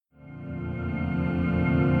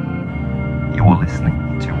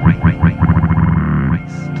listening to Race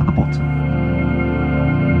to the Bottom.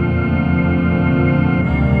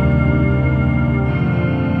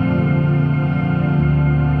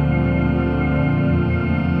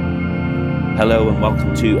 Hello and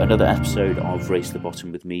welcome to another episode of Race to the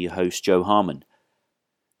Bottom with me, your host Joe Harmon.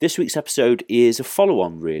 This week's episode is a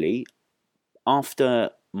follow-on really. After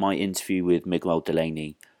my interview with Miguel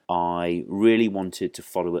Delaney, I really wanted to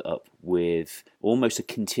follow it up with almost a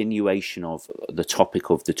continuation of the topic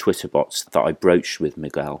of the Twitter bots that I broached with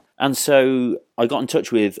Miguel. And so I got in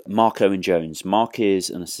touch with Mark Owen Jones. Mark is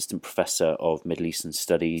an assistant professor of Middle Eastern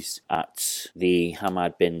Studies at the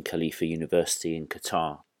Hamad bin Khalifa University in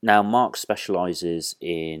Qatar. Now, Mark specialises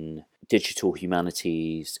in digital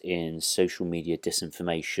humanities, in social media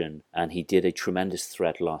disinformation, and he did a tremendous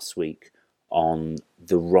thread last week on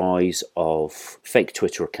the rise of fake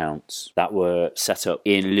Twitter accounts that were set up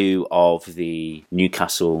in lieu of the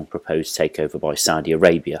Newcastle proposed takeover by Saudi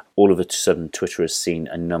Arabia. All of a sudden, Twitter has seen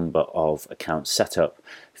a number of accounts set up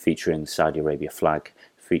featuring the Saudi Arabia flag,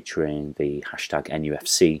 featuring the hashtag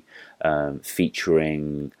NUFC,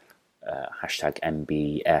 featuring hashtag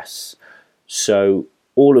MBS. So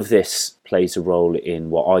all of this plays a role in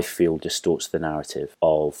what I feel distorts the narrative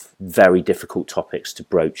of very difficult topics to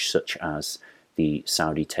broach, such as the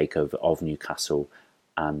Saudi takeover of Newcastle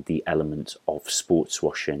and the element of sports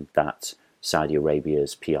washing that Saudi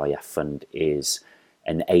Arabia's PIF fund is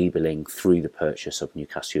enabling through the purchase of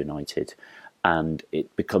Newcastle United. And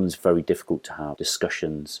it becomes very difficult to have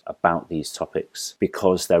discussions about these topics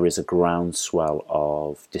because there is a groundswell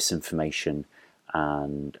of disinformation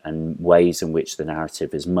and ways in which the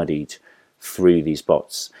narrative is muddied through these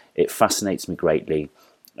bots. It fascinates me greatly.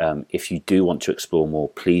 If you do want to explore more,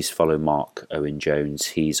 please follow Mark Owen Jones.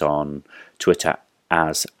 He's on Twitter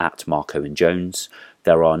as @MarkOwenJones.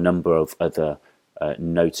 There are a number of other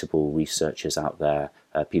notable researchers out there,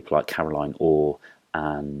 people like Caroline Orr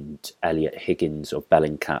and Elliot Higgins of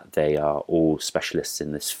Bellingcat. They are all specialists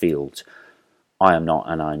in this field. I am not,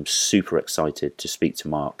 and I'm super excited to speak to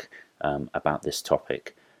Mark about this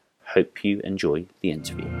topic. Hope you enjoy the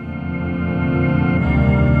interview.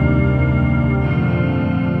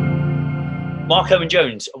 Mark Owen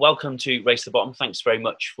Jones, welcome to Race to the Bottom. Thanks very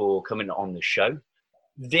much for coming on the show.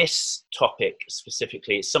 This topic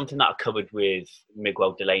specifically is something that I covered with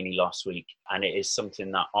Miguel Delaney last week, and it is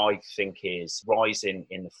something that I think is rising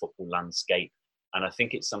in the football landscape. And I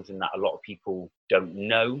think it's something that a lot of people don't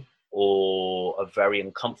know or are very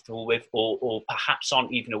uncomfortable with, or perhaps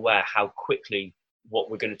aren't even aware how quickly what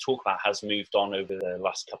we're going to talk about has moved on over the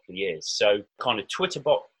last couple of years. So kind of Twitter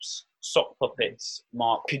bots, sock puppets.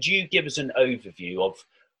 Mark, could you give us an overview of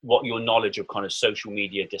what your knowledge of kind of social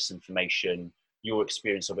media disinformation, your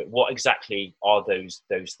experience of it, what exactly are those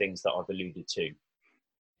things that I've alluded to?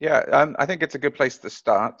 Yeah, I think it's a good place to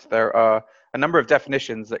start. There are a number of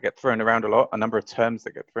definitions that get thrown around a lot, a number of terms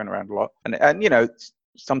that get thrown around a lot. And you know,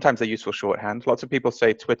 sometimes they're useful shorthand. Lots of people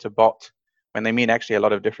say Twitter bot when they mean actually a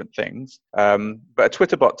lot of different things. But a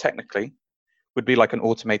Twitter bot technically would be like an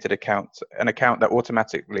automated account, an account that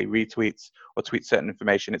automatically retweets or tweets certain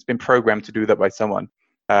information. It's been programmed to do that by someone.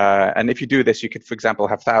 And if you do this, you could, for example,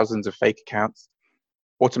 have thousands of fake accounts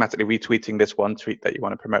automatically retweeting this one tweet that you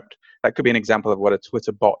want to promote. That could be an example of what a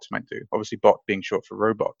Twitter bot might do. Obviously, bot being short for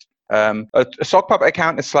robot. A sock puppet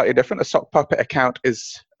account is slightly different. A sock puppet account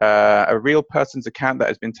is a real person's account that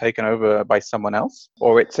has been taken over by someone else,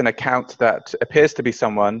 or it's an account that appears to be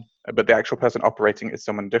someone, but the actual person operating is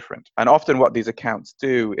someone different. And often what these accounts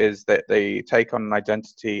do is that they take on an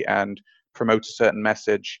identity and promote a certain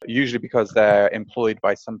message, usually because they're employed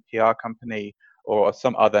by some PR company or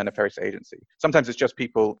some other nefarious agency. Sometimes it's just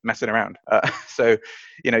people messing around. So,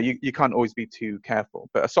 you know, you can't always be too careful.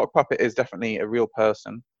 But a sock puppet is definitely a real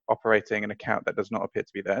person operating an account that does not appear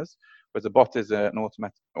to be theirs, whereas a bot is an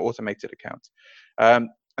automated account. And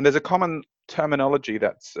there's a common terminology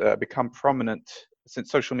that's become prominent since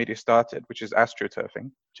social media started, which is astroturfing,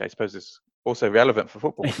 which I suppose is also relevant for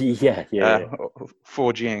football. Yeah.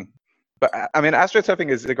 4Ging. But I mean,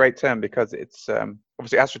 astroturfing is a great term because it's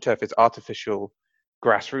obviously astroturf is artificial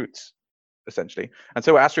grassroots, essentially. And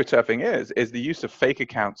so what astroturfing is the use of fake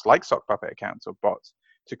accounts like sock puppet accounts or bots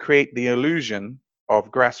to create the illusion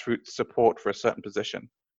of grassroots support for a certain position,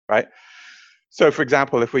 right? So, for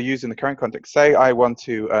example, if we're using the current context, say I want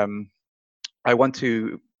to,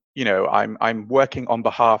 you know, I'm working on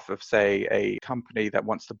behalf of, say, a company that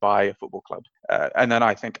wants to buy a football club, and then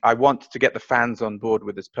I think I want to get the fans on board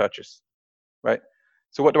with this purchase. Right?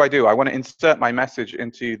 So what do? I want to insert my message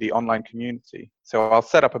into the online community. So I'll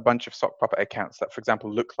set up a bunch of sock puppet accounts that, for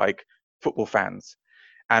example, look like football fans.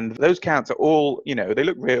 And those accounts are all, they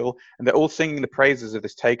look real, and they're all singing the praises of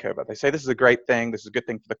this takeover. They say this is a great thing, this is a good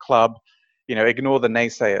thing for the club, ignore the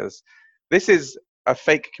naysayers. This is a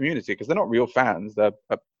fake community because they're not real fans. They're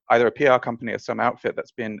either a PR company or some outfit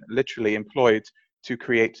that's been literally employed to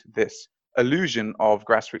create this illusion of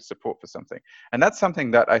grassroots support for something. And that's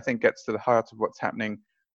something that I think gets to the heart of what's happening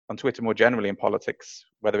on Twitter more generally in politics,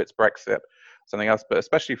 whether it's Brexit, something else, but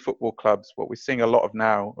especially football clubs. What we're seeing a lot of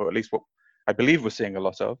now, or at least what I believe we're seeing a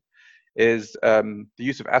lot of, is the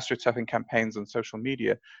use of astroturfing campaigns on social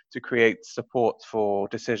media to create support for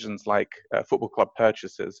decisions like football club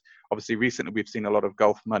purchases. Obviously, recently we've seen a lot of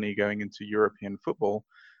Gulf money going into European football.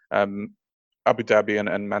 Abu Dhabi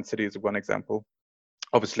and Man City is one example.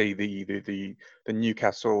 Obviously, the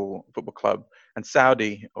Newcastle Football Club and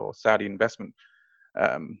Saudi investment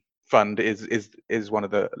fund is one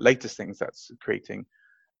of the latest things that's creating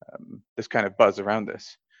this kind of buzz around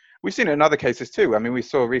this. We've seen it in other cases too. I mean, we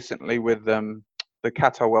saw recently with the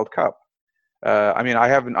Qatar World Cup.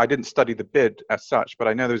 I didn't study the bid as such, but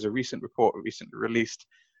I know there's a recent report recently released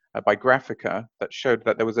by Graphica that showed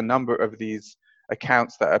that there was a number of these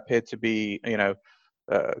accounts that appeared to be,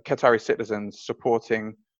 Qatari citizens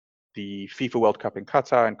supporting the FIFA World Cup in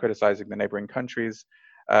Qatar and criticizing the neighboring countries.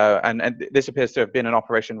 And this appears to have been an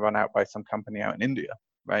operation run out by some company out in India,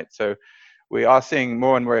 right? So we are seeing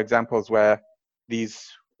more and more examples where these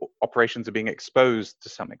operations are being exposed to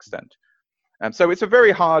some extent. And so it's a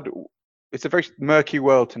very murky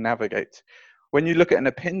world to navigate. When you look at an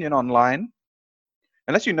opinion online,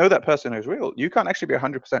 unless you know that person is real, you can't actually be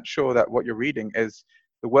 100% sure that what you're reading is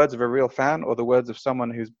the words of a real fan or the words of someone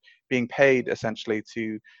who's being paid essentially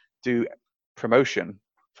to do promotion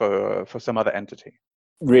for some other entity.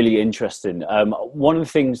 Really interesting. One of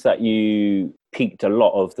the things that you piqued a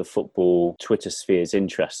lot of the football Twitter sphere's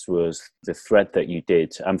interest was the thread that you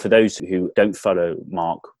did. And for those who don't follow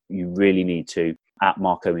Mark, you really need to, at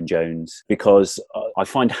Mark Owen Jones, because I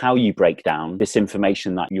find how you break down this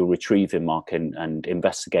information that you're retrieving, Mark, and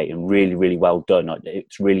investigating really, really well done.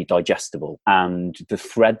 It's really digestible. And the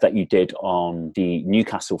thread that you did on the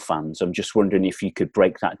Newcastle fans, I'm just wondering if you could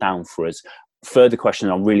break that down for us. Further question,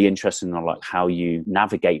 I'm really interested in how you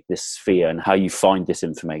navigate this sphere and how you find this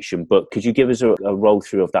information. But could you give us a roll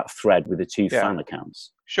through of that thread with the two fan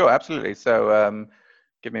accounts? Sure, absolutely. So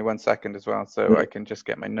give me 1 second as well, so I can just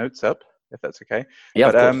get my notes up, if that's okay.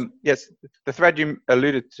 Yeah, but of course. yes, the thread you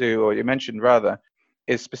alluded to, or you mentioned rather,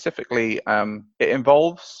 is specifically it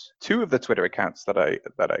involves two of the Twitter accounts that I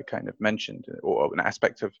kind of mentioned, or an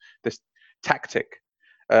aspect of this tactic,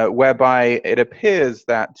 whereby it appears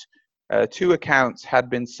that two accounts had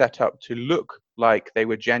been set up to look like they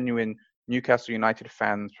were genuine Newcastle United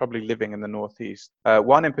fans, probably living in the Northeast.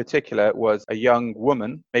 One in particular was a young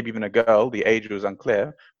woman, maybe even a girl, the age was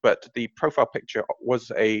unclear, but the profile picture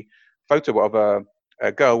was a photo of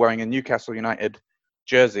a girl wearing a Newcastle United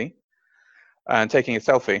jersey and taking a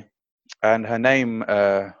selfie. And her name,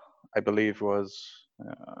 I believe, was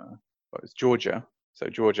Georgia. So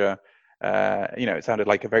Georgia, it sounded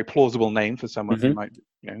like a very plausible name for someone who might,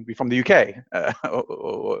 be from the UK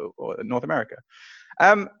or North America.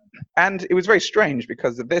 And it was very strange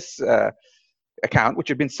because this account, which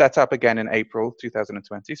had been set up again in April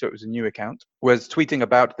 2020, so it was a new account, was tweeting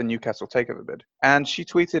about the Newcastle takeover bid. And she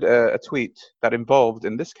tweeted a tweet that involved,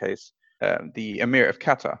 in this case, the Emir of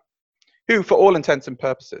Qatar, who, for all intents and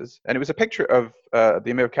purposes, and it was a picture of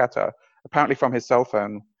the Emir of Qatar, apparently from his cell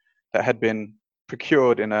phone that had been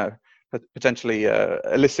procured in a potentially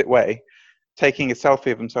illicit way, taking a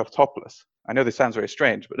selfie of himself topless. I know this sounds very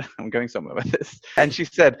strange, but I'm going somewhere with this. And she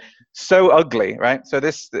said, so ugly, right? So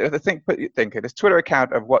this Twitter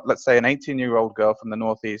account of what, let's say, an 18-year-old girl from the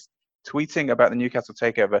Northeast tweeting about the Newcastle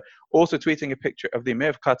takeover, also tweeting a picture of the Emir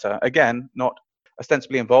of Qatar, again, not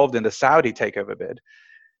ostensibly involved in the Saudi takeover bid,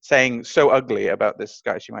 saying so ugly about this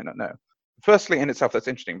guy she might not know. Firstly, in itself, that's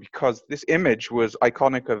interesting because this image was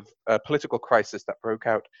iconic of a political crisis that broke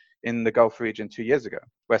out in the Gulf region 2 years ago,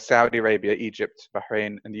 where Saudi Arabia, Egypt,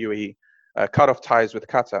 Bahrain, and the UAE cut off ties with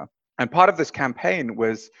Qatar. And part of this campaign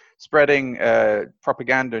was spreading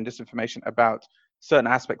propaganda and disinformation about certain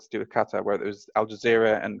aspects to do with Qatar, whether it was Al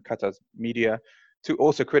Jazeera and Qatar's media, to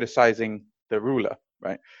also criticizing the ruler,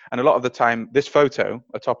 right? And a lot of the time, this photo,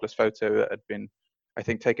 a topless photo that had been, I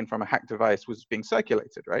think, taken from a hacked device, was being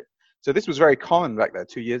circulated, right? So this was very common back there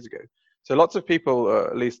 2 years ago. So lots of people,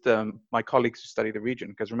 at least my colleagues who study the region,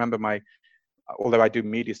 because remember although I do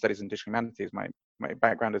media studies and digital humanities, my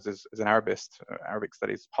background is as an Arabist, Arabic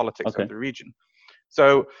studies politics of the region.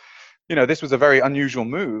 So, this was a very unusual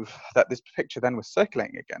move that this picture then was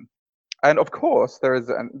circulating again. And of course, there's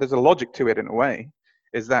a logic to it in a way,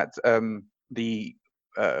 is that the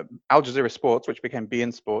Al Jazeera Sports, which became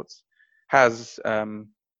beIN Sports, is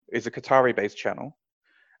a Qatari-based channel,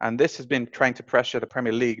 and this has been trying to pressure the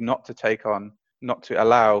Premier League not to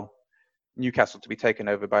allow Newcastle to be taken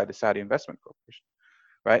over by the Saudi Investment Corporation,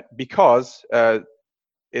 right? Because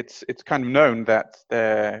it's kind of known that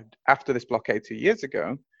after this blockade 2 years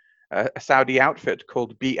ago, a Saudi outfit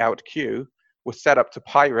called BOutQ was set up to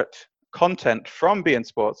pirate content from beIN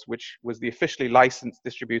Sports, which was the officially licensed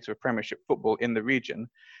distributor of Premiership football in the region,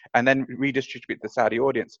 and then redistribute the Saudi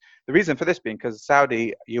audience. The reason for this being because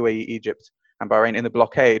Saudi, UAE, Egypt, and Bahrain in the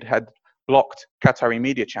blockade had blocked Qatari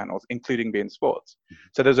media channels, including beIN Sports.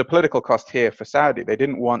 So there's a political cost here for Saudi. They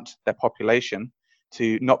didn't want their population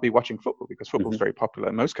to not be watching football because football is very popular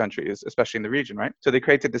in most countries, especially in the region, right? So they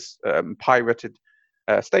created this pirated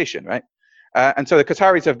station, right? And so the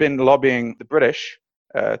Qataris have been lobbying the British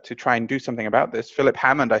to try and do something about this. Philip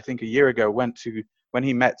Hammond, I think a year ago, when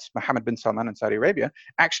he met Mohammed bin Salman in Saudi Arabia,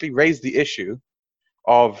 actually raised the issue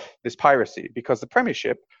of this piracy because the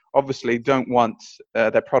Premiership obviously don't want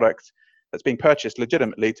their product that's being purchased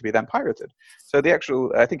legitimately to be then pirated. So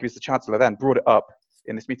I think he was the Chancellor then, brought it up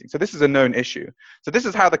in this meeting. So this is a known issue. So this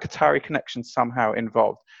is how the Qatari connection somehow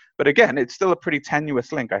involved. But again, it's still a pretty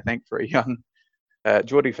tenuous link, I think, for a young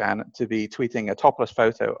Geordie fan to be tweeting a topless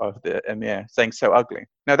photo of the Emir saying "so ugly."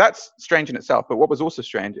 Now that's strange in itself, but what was also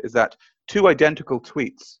strange is that two identical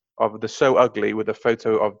tweets of the "so ugly" with a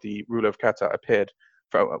photo of the ruler of Qatar appeared,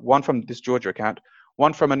 one from this Georgia account,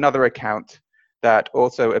 one from another account that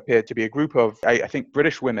also appeared to be a group of, I think,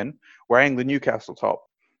 British women wearing the Newcastle top.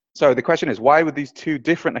 So the question is, why would these two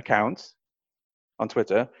different accounts on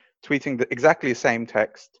Twitter tweeting exactly the same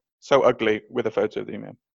text, "so ugly," with a photo of the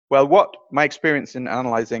Emir? Well, what my experience in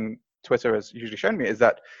analyzing Twitter has usually shown me is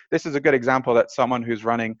that this is a good example that someone who's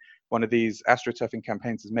running one of these astroturfing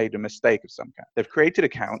campaigns has made a mistake of some kind. They've created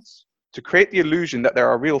accounts to create the illusion that there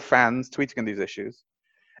are real fans tweeting on these issues.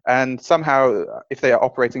 And somehow, if they are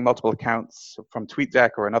operating multiple accounts from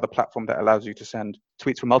TweetDeck or another platform that allows you to send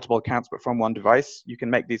tweets from multiple accounts but from one device, you can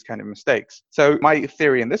make these kind of mistakes. So my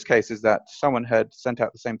theory in this case is that someone had sent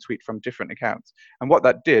out the same tweet from different accounts. And what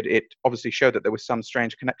that did, it obviously showed that there was some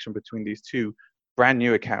strange connection between these two brand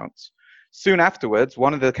new accounts. Soon afterwards,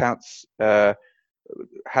 one of the accounts had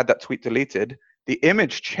that tweet deleted. The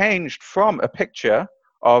image changed from a picture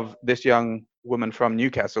of this young woman from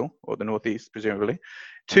Newcastle, or the Northeast, presumably,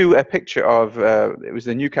 to a picture of, it was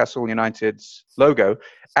the Newcastle United's logo,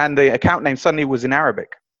 and the account name suddenly was in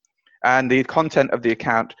Arabic. And the content of the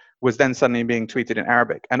account was then suddenly being tweeted in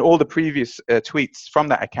Arabic. And all the previous tweets from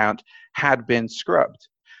that account had been scrubbed.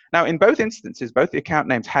 Now, in both instances, both the account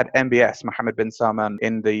names had MBS, Mohammed bin Salman,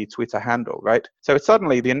 in the Twitter handle, right? So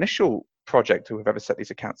suddenly the initial project, whoever set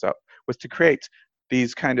these accounts up, was to create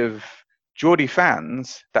these kind of Geordie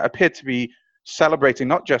fans that appeared to be celebrating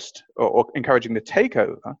not just or encouraging the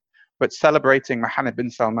takeover, but celebrating Mohammed bin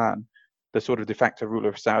Salman, the sort of de facto ruler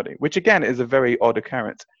of Saudi, which again is a very odd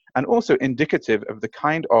occurrence and also indicative of the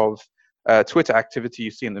kind of Twitter activity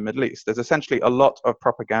you see in the Middle East. There's essentially a lot of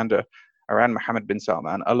propaganda around Mohammed bin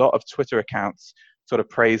Salman. A lot of Twitter accounts sort of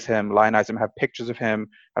praise him, lionize him, have pictures of him,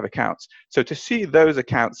 have accounts. So to see those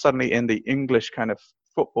accounts suddenly in the English kind of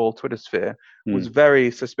football Twitter sphere was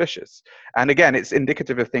very suspicious. And again, it's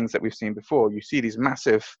indicative of things that we've seen before. You see these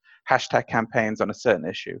massive hashtag campaigns on a certain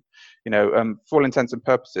issue. You know, for all intents and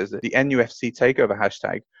purposes, the NUFC takeover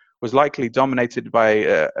hashtag was likely dominated by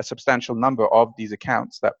a substantial number of these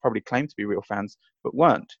accounts that probably claimed to be real fans, but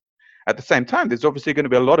weren't. At the same time, there's obviously going to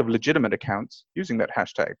be a lot of legitimate accounts using that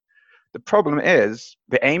hashtag. The problem is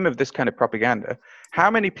the aim of this kind of propaganda.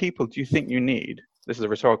 How many people do you think you need? This is a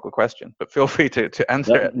rhetorical question, but feel free to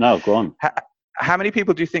answer it. No, go on. How many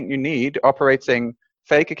people do you think you need operating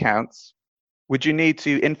fake accounts? Would you need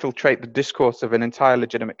to infiltrate the discourse of an entire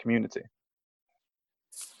legitimate community?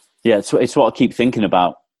 Yeah, it's what I keep thinking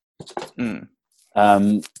about. I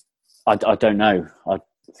don't know.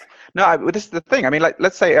 This is the thing. I mean, like,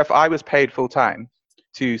 let's say if I was paid full time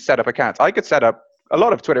to set up accounts, I could set up a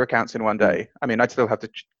lot of Twitter accounts in one day. I mean, I'd still have to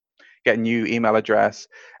get a new email address.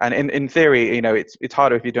 And in theory, you know, it's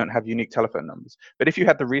harder if you don't have unique telephone numbers. But if you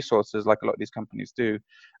had the resources like a lot of these companies do,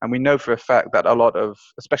 and we know for a fact that a lot of,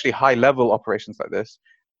 especially high-level operations like this,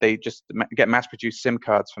 they just get mass-produced SIM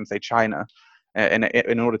cards from, say, China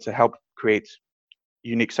in order to help create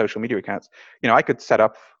unique social media accounts. You know, I could set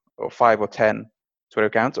up 5 or 10 Twitter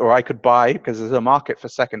accounts, or I could buy, because there's a market for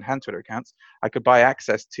second-hand Twitter accounts, I could buy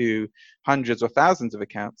access to hundreds or thousands of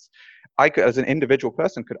accounts. I could, as an individual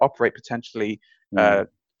person, could operate potentially 10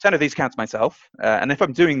 of these accounts myself. And if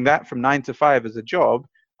I'm doing that from 9 to 5 as a job,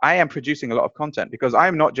 I am producing a lot of content because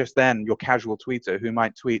I'm not just then your casual tweeter who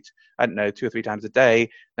might tweet, I don't know, 2 or 3 times a day,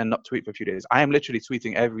 then not tweet for a few days. I am literally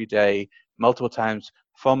tweeting every day, multiple times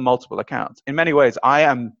from multiple accounts. In many ways, I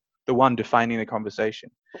am the one defining the conversation.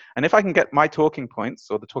 And if I can get my talking points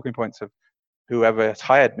or the talking points of whoever has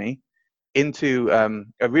hired me into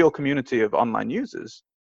a real community of online users,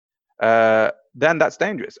 then that's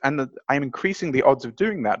dangerous. And I'm increasing the odds of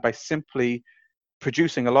doing that by simply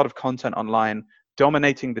producing a lot of content online,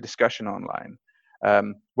 dominating the discussion online.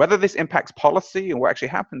 Whether this impacts policy and what actually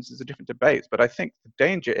happens is a different debate. But I think the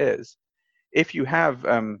danger is if you have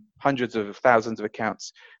hundreds of thousands of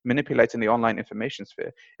accounts manipulating the online information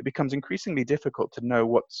sphere, it becomes increasingly difficult to know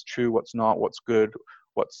what's true, what's not, what's good,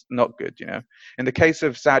 what's not good. In the case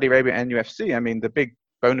of Saudi Arabia and UFC, I mean, the big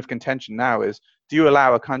bone of contention now is, do you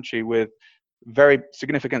allow a country with very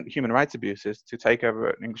significant human rights abuses to take over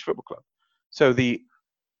an English football club? So the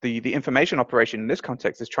information operation in this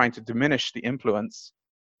context is trying to diminish the influence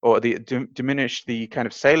or diminish the kind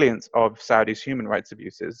of salience of Saudi's human rights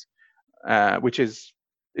abuses, which is,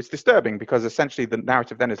 it's disturbing because essentially the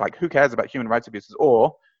narrative then is like, who cares about human rights abuses?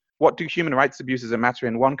 Or what do human rights abuses that matter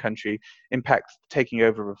in one country impact taking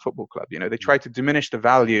over a football club? They try to diminish the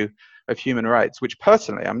value of human rights, which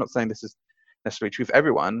personally, I'm not saying this is necessarily true for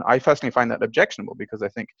everyone. I personally find that objectionable because I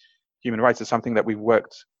think human rights is something that we've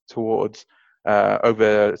worked towards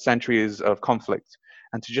over centuries of conflict,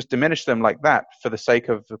 and to just diminish them like that for the sake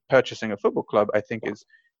of purchasing a football club, I think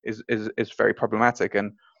is very problematic.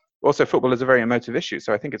 And also, football is a very emotive issue,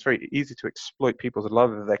 so I think it's very easy to exploit people's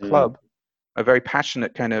love of their club, a very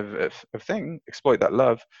passionate kind of thing. Exploit that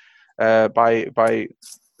love by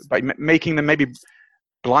making them maybe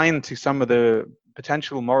blind to some of the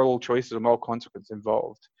potential moral choices or moral consequences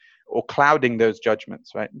involved, or clouding those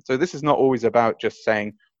judgments. Right. So this is not always about just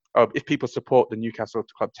saying, oh, if people support the Newcastle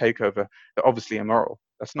club takeover, they're obviously immoral.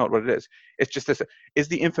 That's not what it is. It's just this: is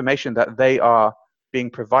the information that they are being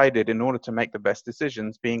provided in order to make the best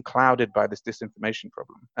decisions being clouded by this disinformation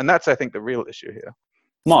problem? And that's, I think, the real issue here.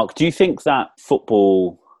 Mark, do you think that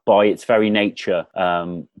football, by its very nature,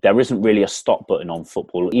 there isn't really a stop button on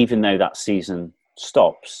football, even though that season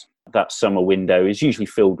stops? That summer window is usually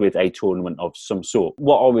filled with a tournament of some sort.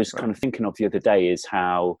 What I was kind of thinking of the other day is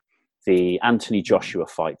how the Anthony Joshua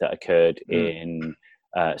fight that occurred in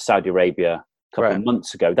Saudi Arabia a couple of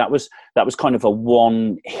months ago, that was kind of a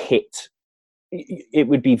one hit. It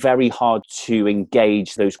would be very hard to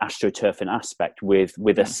engage those AstroTurfing aspect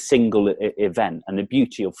with a single event. And the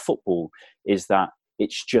beauty of football is that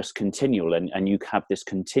it's just continual, and you have this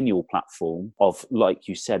continual platform of, like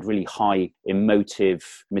you said, really high emotive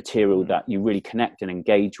material that you really connect and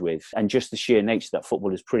engage with. And just the sheer nature that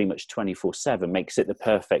football is pretty much 24/7 makes it the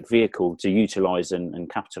perfect vehicle to utilize and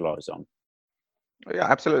capitalize on. Yeah,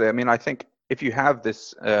 absolutely. I mean, I think if you have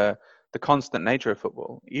this, the constant nature of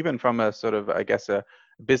football, even from a sort of, I guess, a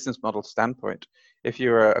business model standpoint, if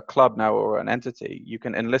you're a club now or an entity, you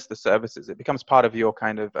can enlist the services. It becomes part of your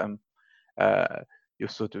kind of your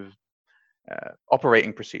sort of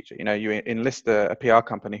operating procedure. You enlist a PR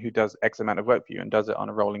company who does X amount of work for you and does it on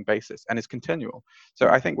a rolling basis, and it's continual. So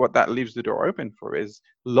I think what that leaves the door open for is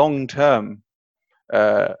long-term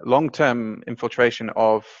infiltration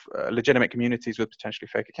of legitimate communities with potentially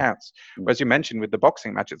fake accounts. As you mentioned with the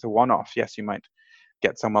boxing match, it's a one-off. Yes, you might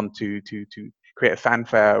get someone to create a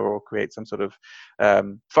fanfare or create some sort of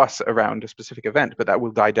fuss around a specific event, but that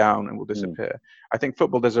will die down and will disappear. I think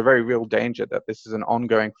football, there's a very real danger that this is an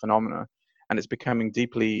ongoing phenomenon, and it's becoming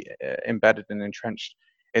deeply embedded and entrenched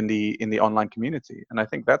in the online community. And I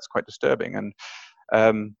think that's quite disturbing.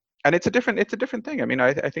 And it's a different thing. I mean,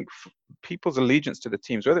 I think people's allegiance to the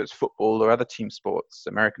teams, whether it's football or other team sports,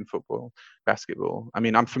 American football, basketball. I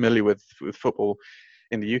mean, I'm familiar with football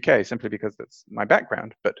in the UK simply because that's my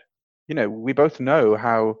background. But we both know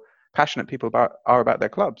how passionate people are about their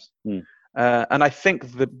clubs, and I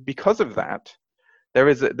think that because of that, there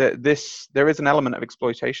is an element of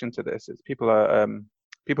exploitation to this. It's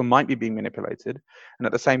people might be being manipulated, and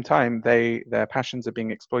at the same time, their passions are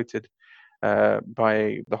being exploited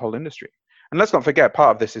by the whole industry. And let's not forget,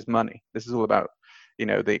 part of this is money. This is all about,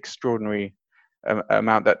 the extraordinary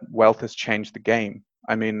amount that wealth has changed the game.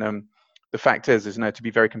 I mean, the fact is, to be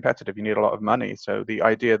very competitive, you need a lot of money. So the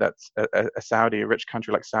idea that a rich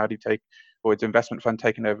country like Saudi or its investment fund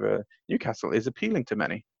taking over Newcastle is appealing to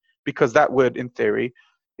many, because that would, in theory,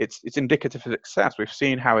 it's indicative of success. We've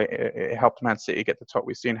seen how it helped Man City get to the top.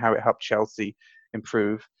 We've seen how it helped Chelsea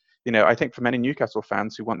improve. I think for many Newcastle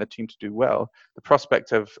fans who want their team to do well, the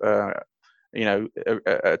prospect of a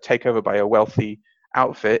takeover by a wealthy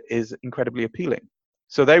outfit is incredibly appealing.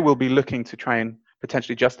 So they will be looking to try and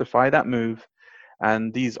potentially justify that move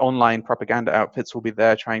And these online propaganda outfits will be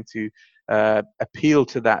there trying to appeal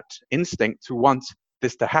to that instinct to want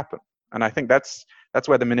this to happen. And I think that's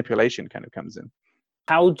where the manipulation kind of comes in.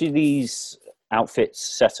 How do these outfits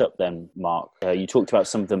set up then, Mark? You talked about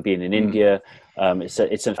some of them being in India.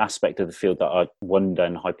 It's an aspect of the field that I wonder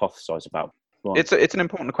and hypothesize about. It's an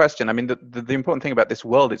important question. I mean, the important thing about this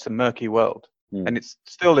world, it's a murky world. And it's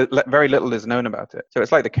still very little is known about it. So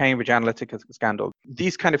it's like the Cambridge Analytica scandal.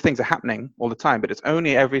 These kind of things are happening all the time, but it's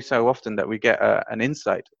only every so often that we get an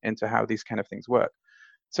insight into how these kind of things work.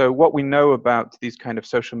 So what we know about these kind of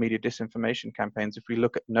social media disinformation campaigns, if we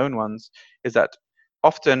look at known ones, is that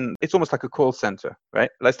often it's almost like a call center, right?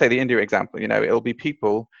 Let's take the India example. It'll be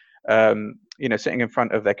people, sitting in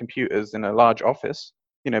front of their computers in a large office,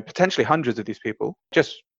 potentially hundreds of these people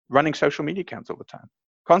just running social media accounts all the time,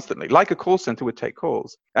 constantly, like a call center would take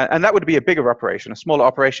calls. And that would be a bigger operation. A smaller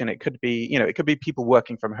operation, it could be, it could be people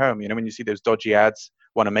working from home. When you see those dodgy ads,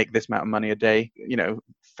 want to make this amount of money a day,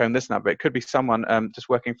 phone this number. It could be someone just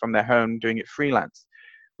working from their home, doing it freelance.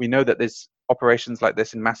 We know that there's operations like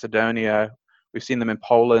this in Macedonia. We've seen them in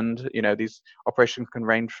Poland. These operations can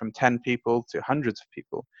range from 10 people to hundreds of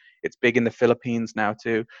people. It's big in the Philippines now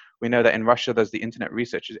too. We know that in Russia, there's the Internet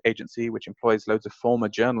Research Agency, which employs loads of former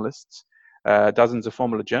journalists, dozens of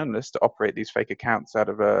former journalists to operate these fake accounts out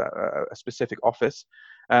of a specific office.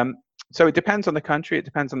 So it depends on the country, it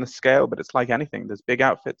depends on the scale, but it's like anything. There's big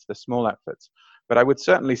outfits, there's small outfits. But I would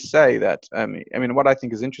certainly say that, what I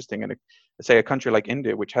think is interesting in, say, a country like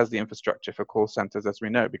India, which has the infrastructure for call centers, as we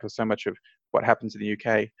know, because so much of what happens in the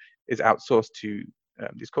UK is outsourced to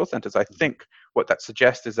these call centers. I think what that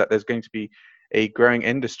suggests is that there's going to be a growing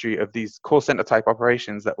industry of these call center type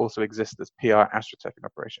operations that also exist as PR astroturfing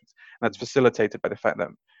operations. And that's facilitated by the fact that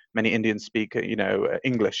many Indians speak,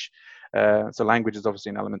 English. So language is obviously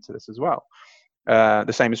an element to this as well.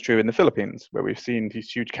 The same is true in the Philippines, where we've seen these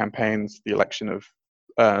huge campaigns. The election of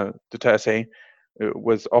Duterte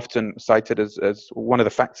was often cited as one of the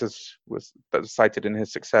factors that was cited in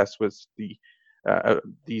his success was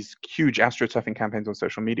these huge astroturfing campaigns on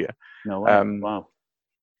social media. No way. Wow.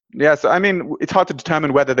 Yeah, so it's hard to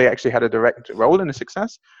determine whether they actually had a direct role in the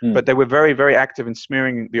success, but they were very, very active in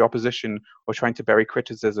smearing the opposition or trying to bury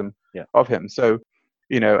criticism of him. So,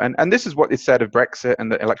 and this is what is said of Brexit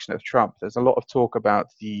and the election of Trump. There's a lot of talk about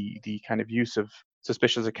the kind of use of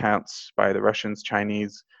suspicious accounts by the Russians,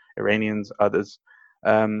 Chinese, Iranians, others,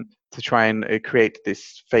 to try and create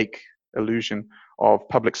this fake illusion of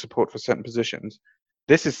public support for certain positions.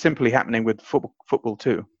 This is simply happening with football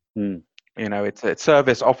too. It's a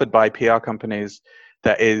service offered by PR companies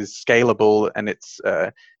that is scalable, and it's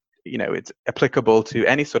applicable to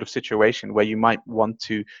any sort of situation where you might want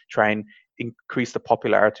to try and increase the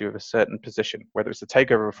popularity of a certain position, whether it's the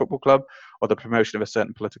takeover of a football club or the promotion of a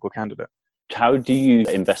certain political candidate. How do you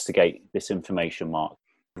investigate this information, Mark?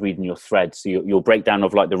 Reading your threads, your breakdown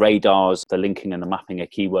of like the radars, the linking and the mapping of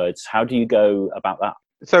keywords. How do you go about that?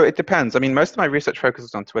 So it depends. Most of my research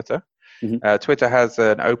focuses on Twitter. Twitter has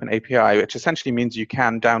an open API, which essentially means you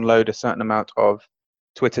can download a certain amount of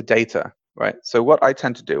Twitter data, right? So what I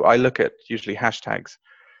tend to do, I look at usually hashtags,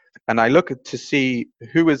 and I look to see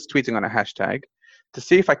who is tweeting on a hashtag, to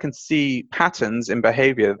see if I can see patterns in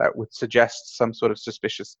behavior that would suggest some sort of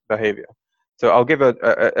suspicious behavior. So I'll give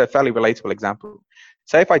a fairly relatable example.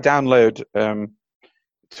 Say if I download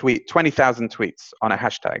 20,000 tweets on a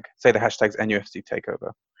hashtag, say the hashtag's NUFC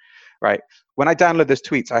takeover, right? When I download those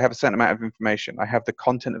tweets, I have a certain amount of information. I have the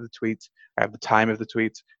content of the tweet, I have the time of the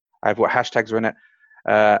tweet, I have what hashtags are in it,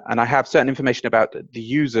 and I have certain information about the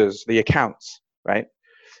users, the accounts, right?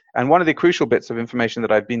 And one of the crucial bits of information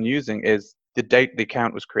that I've been using is the date the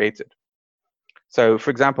account was created. So,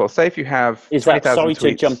 for example, say if you have 20,000 sorry tweets,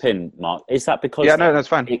 to jump in, Mark. Is that because? Yeah, no, that's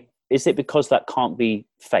fine. Is it because that can't be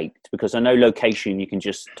faked? Because I know location, you can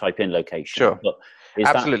just type in location. Sure. But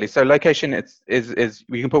absolutely. So location is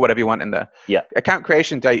you can put whatever you want in there. Yeah. Account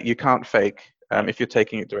creation date you can't fake if you're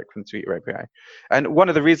taking it direct from the Twitter API. And one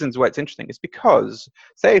of the reasons why it's interesting is because,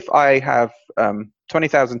 say if I have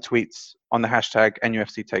 20,000 tweets on the hashtag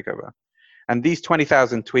NUFC takeover, and these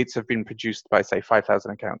 20,000 tweets have been produced by, say,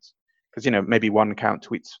 5,000 accounts, because maybe one account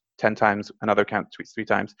tweets 10 times, another account tweets 3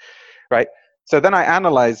 times, right? So then I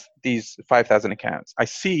analyze these 5,000 accounts. I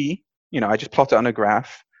see, I just plot it on a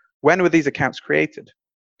graph. When were these accounts created?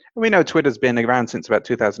 And we know Twitter's been around since about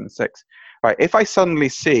 2006. Right? If I suddenly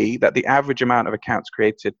see that the average amount of accounts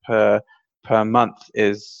created per month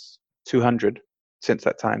is 200 since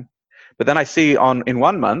that time, but then I see in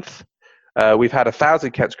 1 month, we've had 1,000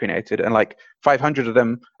 accounts created, and like 500 of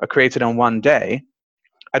them are created on one day,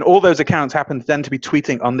 and all those accounts happen then to be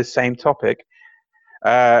tweeting on the same topic,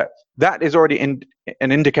 that is already an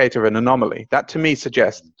indicator of an anomaly. That to me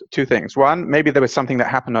suggests two things. One, maybe there was something that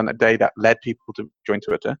happened on that day that led people to join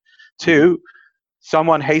Twitter. Two,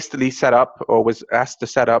 someone hastily set up or was asked to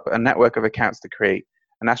set up a network of accounts to create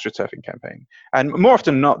an astroturfing campaign. And more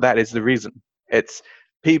often than not, that is the reason. It's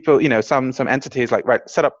people, some entities like, right,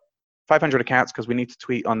 set up 500 accounts because we need to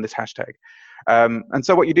tweet on this hashtag. And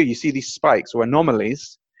so what you do, you see these spikes or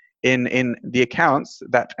anomalies in the accounts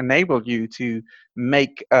that enable you to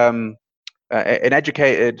make an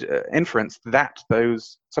educated inference that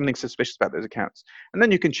something suspicious about those accounts. And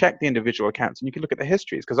then you can check the individual accounts and you can look at the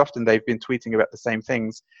histories, because often they've been tweeting about the same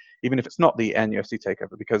things, even if it's not the NUFC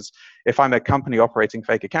takeover. Because if I'm a company operating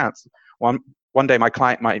fake accounts, one day my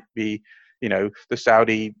client might be the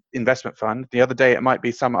Saudi investment fund. The other day it might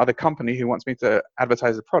be some other company who wants me to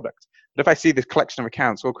advertise a product. But if I see this collection of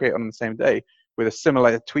accounts all created on the same day with a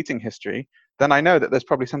similar tweeting history, then I know that there's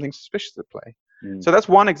probably something suspicious at play. So that's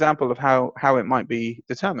one example of how it might be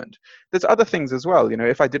determined. There's other things as well.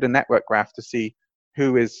 If I did a network graph to see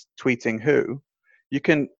who is tweeting who, you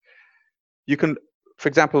can, for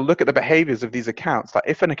example, look at the behaviors of these accounts. Like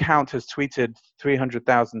if an account has tweeted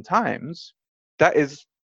 300,000 times, that is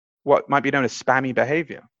what might be known as spammy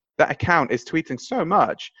behavior. That account is tweeting so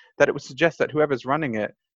much that it would suggest that whoever's running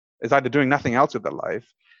it is either doing nothing else with their life,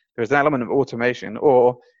 there's an element of automation,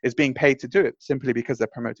 or is being paid to do it simply because they're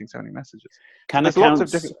promoting so many messages. Can there's accounts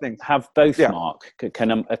lots of different things. Have both, Yeah. Mark?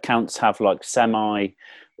 Can accounts have like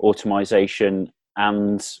semi-automation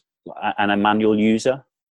and a manual user?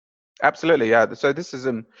 Absolutely, yeah. So this is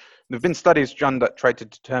there've been studies done that try to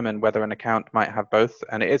determine whether an account might have both,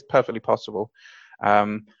 and it is perfectly possible.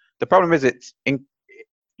 The problem is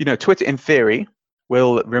Twitter in theory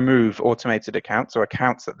will remove automated accounts or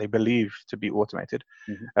accounts that they believe to be automated.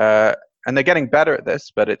 And they're getting better at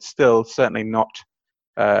this, but it's still certainly not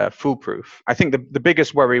foolproof. I think the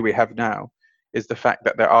biggest worry we have now is the fact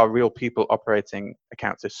that there are real people operating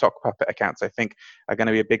accounts. So sock puppet accounts, I think, are going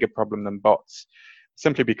to be a bigger problem than bots,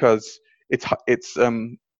 simply because if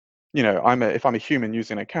I'm a human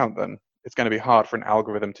using an account, then it's going to be hard for an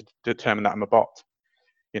algorithm to determine that I'm a bot.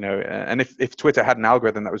 And if Twitter had an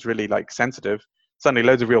algorithm that was really like sensitive, suddenly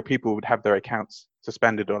loads of real people would have their accounts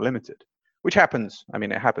suspended or limited, which happens. I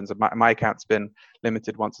mean, it happens. My account's been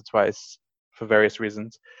limited once or twice for various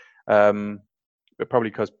reasons, but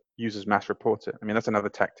probably because users mass report it. I mean, that's another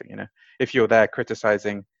tactic. If you're there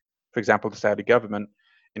criticizing, for example, the Saudi government,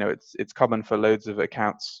 it's common for loads of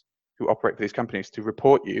accounts who operate for these companies to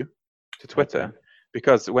report you to Twitter. Okay.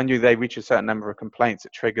 Because when they reach a certain number of complaints,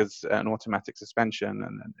 it triggers an automatic suspension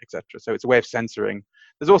and etc. So it's a way of censoring.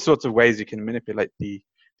 There's all sorts of ways you can manipulate the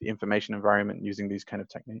information environment using these kind of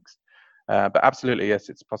techniques. But absolutely, yes,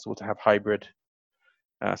 it's possible to have hybrid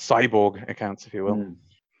cyborg accounts, if you will.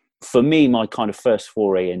 For me, my kind of first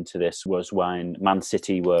foray into this was when Man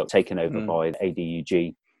City were taken over by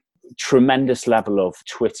ADUG. Tremendous level of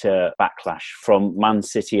Twitter backlash from Man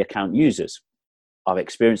City account users. I've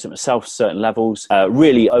experienced it myself, certain levels,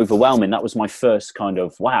 really overwhelming. That was my first kind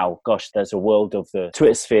of, wow, gosh, there's a world of the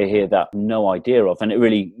Twitter sphere here that no idea of. And it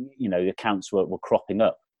really, the accounts were cropping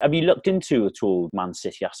up. Have you looked into at all Man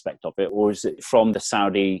City aspect of it, or is it from the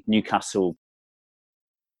Saudi Newcastle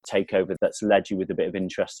takeover that's led you with a bit of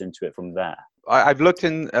interest into it from there? I've looked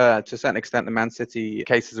in to a certain extent the Man City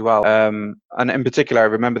case as well, and in particular I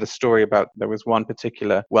remember the story about there was one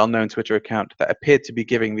particular well-known Twitter account that appeared to be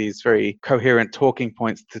giving these very coherent talking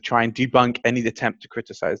points to try and debunk any attempt to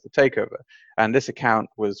criticize the takeover. And this account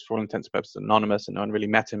was, for all intents and purposes, anonymous, and no one really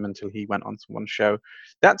met him until he went on to one show.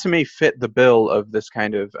 That to me fit the bill of this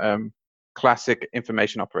kind of classic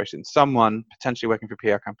information operation. Someone potentially working for a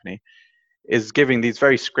PR company is giving these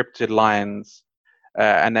very scripted lines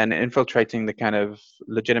and then infiltrating the kind of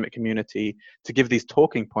legitimate community to give these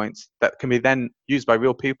talking points that can be then used by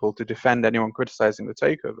real people to defend anyone criticizing the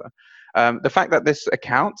takeover. The fact that this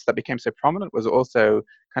account that became so prominent was also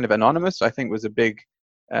kind of anonymous, I think, was a big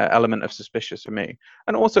element of suspicious for me.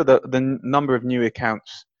 And also the number of new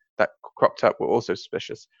accounts that cropped up were also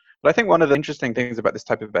suspicious. But I think one of the interesting things about this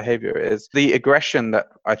type of behavior is the aggression that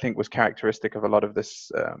I think was characteristic of a lot of this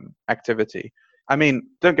activity. I mean,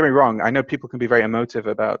 don't get me wrong, I know people can be very emotive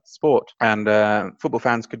about sport, and football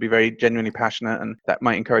fans could be very genuinely passionate, and that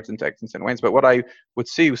might encourage them to act in certain ways. But what I would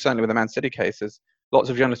see, certainly with the Man City case, is lots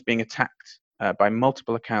of journalists being attacked by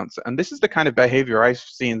multiple accounts. And this is the kind of behavior I've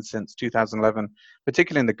seen since 2011,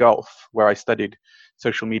 particularly in the Gulf, where I studied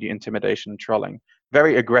social media intimidation and trolling.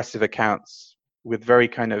 Very aggressive accounts with very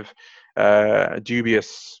kind of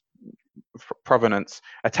dubious provenance,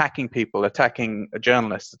 attacking people, attacking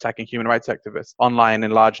journalists, attacking human rights activists online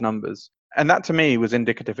in large numbers. And that to me was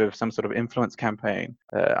indicative of some sort of influence campaign.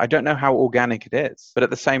 I don't know how organic it is, but at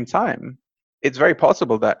the same time, it's very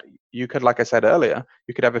possible that you could, like I said earlier,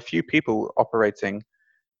 you could have a few people operating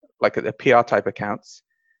like a PR type accounts,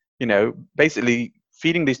 basically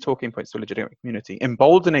feeding these talking points to a legitimate community,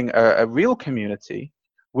 emboldening a real community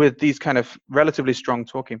with these kind of relatively strong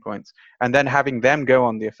talking points, and then having them go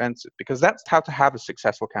on the offensive, because that's how to have a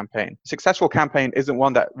successful campaign. A successful campaign isn't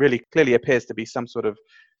one that really clearly appears to be some sort of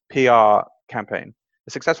PR campaign.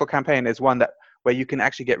 A successful campaign is one where you can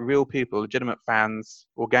actually get real people, legitimate fans,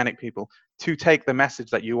 organic people, to take the message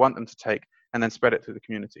that you want them to take and then spread it through the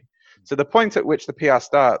community. So the point at which the PR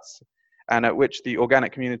starts and at which the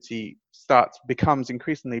organic community starts becomes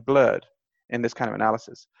increasingly blurred in this kind of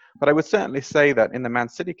analysis. But I would certainly say that in the Man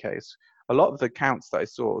City case, a lot of the accounts that I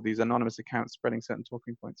saw, these anonymous accounts spreading certain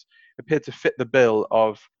talking points, appeared to fit the bill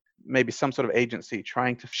of maybe some sort of agency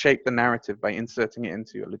trying to shape the narrative by inserting it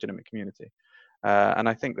into a legitimate community. And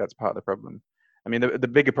I think that's part of the problem. I mean, the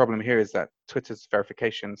bigger problem here is that Twitter's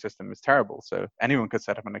verification system is terrible. So anyone could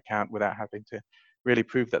set up an account without having to really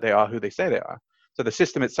prove that they are who they say they are. So the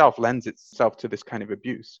system itself lends itself to this kind of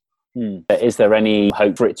abuse. Is there any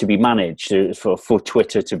hope for it to be managed, for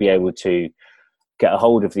Twitter to be able to get a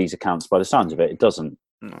hold of these accounts? By the sounds of it, it doesn't.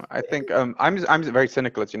 I think I'm very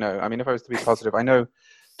cynical, as you know. I mean, if I was to be positive, I know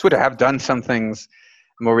Twitter have done some things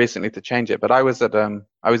more recently to change it. But I was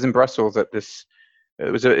in Brussels at this.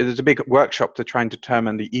 It was a big workshop to try and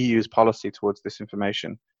determine the EU's policy towards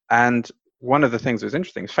disinformation. And one of the things that was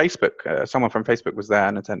interesting is Facebook. Someone from Facebook was there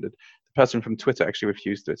and attended. The person from Twitter actually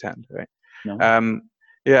refused to attend. Right. No.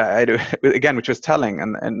 Again, which was telling,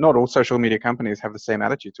 and not all social media companies have the same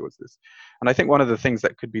attitude towards this. And I think one of the things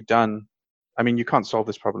that could be done, I mean, you can't solve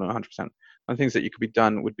this problem 100%. One of the things that could be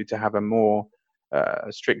done would be to have a more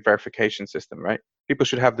strict verification system, right? People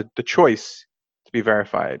should have the choice to be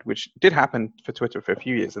verified, which did happen for Twitter for a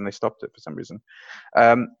few years, and they stopped it for some reason.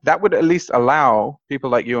 That would at least allow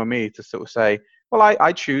people like you and me to sort of say, well,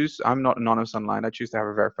 I choose, I'm not anonymous online, I choose to have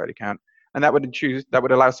a verified account. And that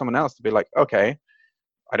would allow someone else to be like, okay,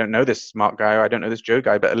 I don't know this Mark guy, or I don't know this Joe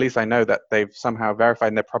guy, but at least I know that they've somehow verified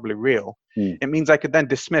and they're probably real. It means I could then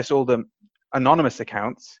dismiss all the anonymous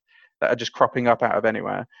accounts that are just cropping up out of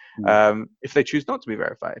anywhere if they choose not to be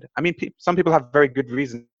verified. I mean, some people have very good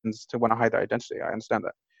reasons to want to hide their identity. I understand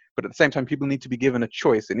that. But at the same time, people need to be given a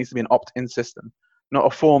choice. It needs to be an opt-in system, not a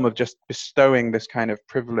form of just bestowing this kind of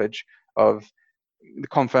privilege of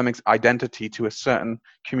confirming identity to a certain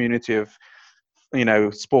community of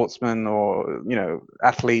sportsmen or,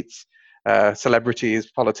 athletes,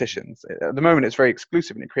 celebrities, politicians. At the moment, it's very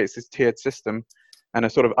exclusive, and it creates this tiered system and a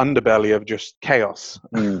sort of underbelly of just chaos,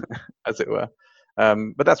 as it were.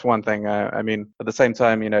 But that's one thing. I mean, at the same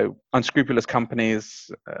time, unscrupulous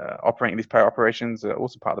companies operating these power operations are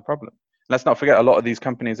also part of the problem. Let's not forget, a lot of these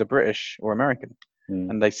companies are British or American,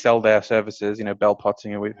 and they sell their services. Bell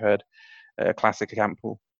Pottinger, we've heard, classic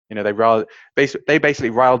example. They basically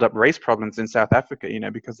riled up race problems in South Africa,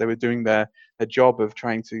 because they were doing their job of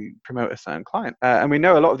trying to promote a certain client. And we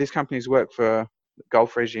know a lot of these companies work for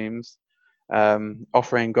Gulf regimes,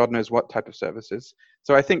 offering God knows what type of services.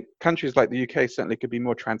 So I think countries like the UK certainly could be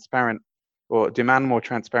more transparent, or demand more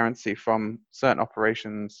transparency from certain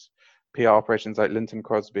operations, PR operations like Linton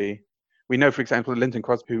Crosby. We know, for example, Linton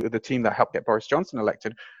Crosby, the team that helped get Boris Johnson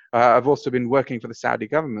elected, have also been working for the Saudi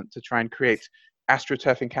government to try and create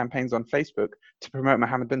astroturfing campaigns on Facebook to promote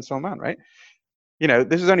Mohammed bin Salman, right?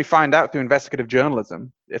 This is only found out through investigative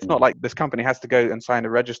journalism. It's not like this company has to go and sign a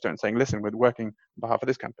register and saying, listen, we're working on behalf of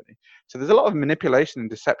this company. So there's a lot of manipulation and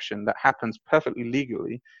deception that happens perfectly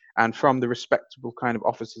legally and from the respectable kind of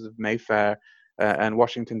offices of Mayfair and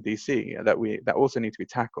Washington, D.C. that also need to be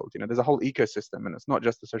tackled. There's a whole ecosystem, and it's not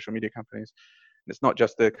just the social media companies. And it's not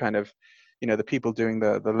just the kind of the people doing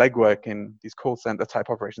the legwork in these call center type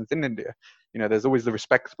operations in India. There's always the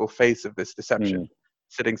respectable face of this deception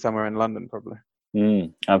sitting somewhere in London, probably.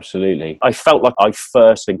 Absolutely. I felt like I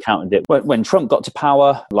first encountered it when Trump got to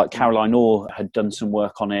power. Like Caroline Orr had done some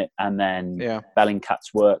work on it, and then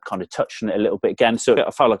Bellingcat's work kind of touched on it a little bit again. So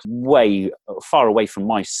I felt like way far away from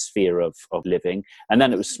my sphere of living. And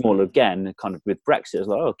then it was smaller again, kind of with Brexit. I was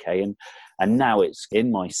like, okay, and now it's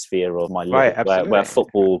in my sphere of my life, where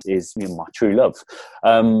football is my true love.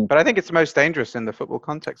 But I think it's most dangerous in the football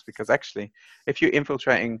context, because actually, if you're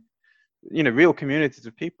infiltrating real communities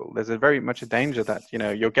of people, there's very much a danger that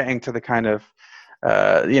you're getting to the kind of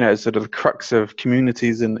sort of the crux of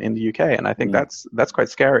communities in the UK, and I think that's quite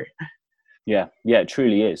scary. Yeah, it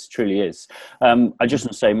truly is. I just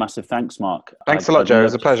want to say massive thanks, Mark. Thanks a lot, Joe. It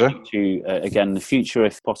was a pleasure. To speak to you again in the future,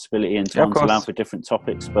 if possibility, and time to allow for different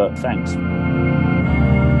topics. But thanks.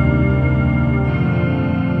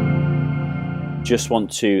 just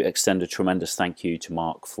want to extend a tremendous thank you to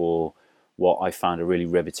Mark for what I found a really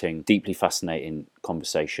riveting, deeply fascinating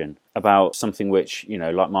conversation about something which,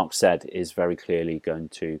 like Mark said, is very clearly going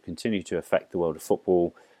to continue to affect the world of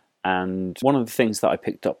football. And one of the things that I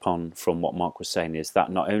picked up on from what Mark was saying is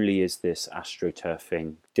that not only is this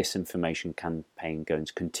astroturfing disinformation campaign going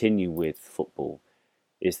to continue with football,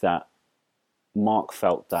 is that Mark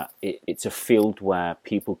felt that it's a field where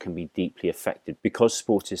people can be deeply affected because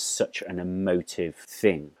sport is such an emotive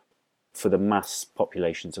thing. For the mass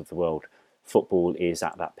populations of the world, football is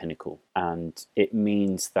at that pinnacle, and it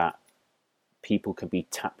means that people can be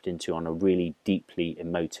tapped into on a really deeply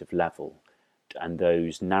emotive level, and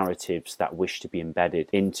those narratives that wish to be embedded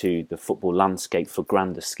into the football landscape for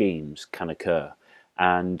grander schemes can occur.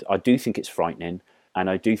 And I do think it's frightening, and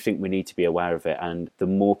I do think we need to be aware of it, and the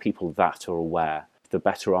more people that are aware, the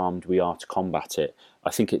better armed we are to combat it.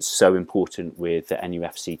 I think it's so important with the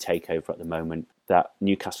NUFC takeover at the moment that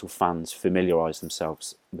Newcastle fans familiarise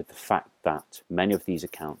themselves with the fact that many of these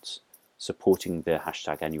accounts supporting the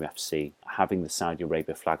hashtag NUFC, having the Saudi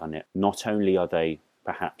Arabia flag on it, not only are they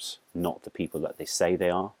perhaps not the people that they say they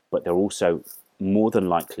are, but they're also more than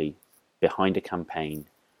likely behind a campaign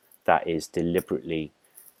that is deliberately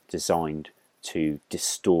designed to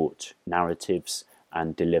distort narratives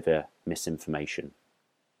and deliver misinformation.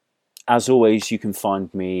 As always, you can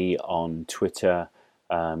find me on Twitter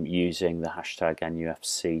using the hashtag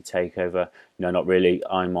NUFC takeover. No, not really.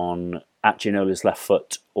 I'm on @Ginola's Left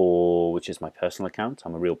Foot, which is my personal account.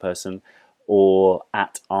 I'm a real person. Or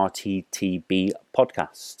 @RTTB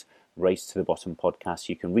Podcast, Race to the Bottom Podcast.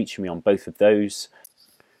 You can reach me on both of those.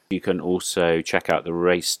 You can also check out the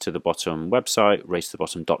Race to the Bottom website,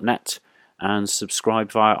 racetothebottom.net, and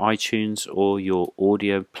subscribe via iTunes or your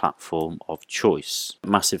audio platform of choice.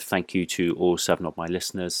 Massive thank you to all 7 of my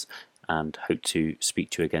listeners, and hope to speak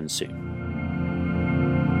to you again soon.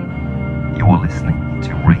 You are listening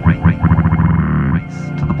to Race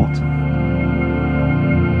to the Bottom.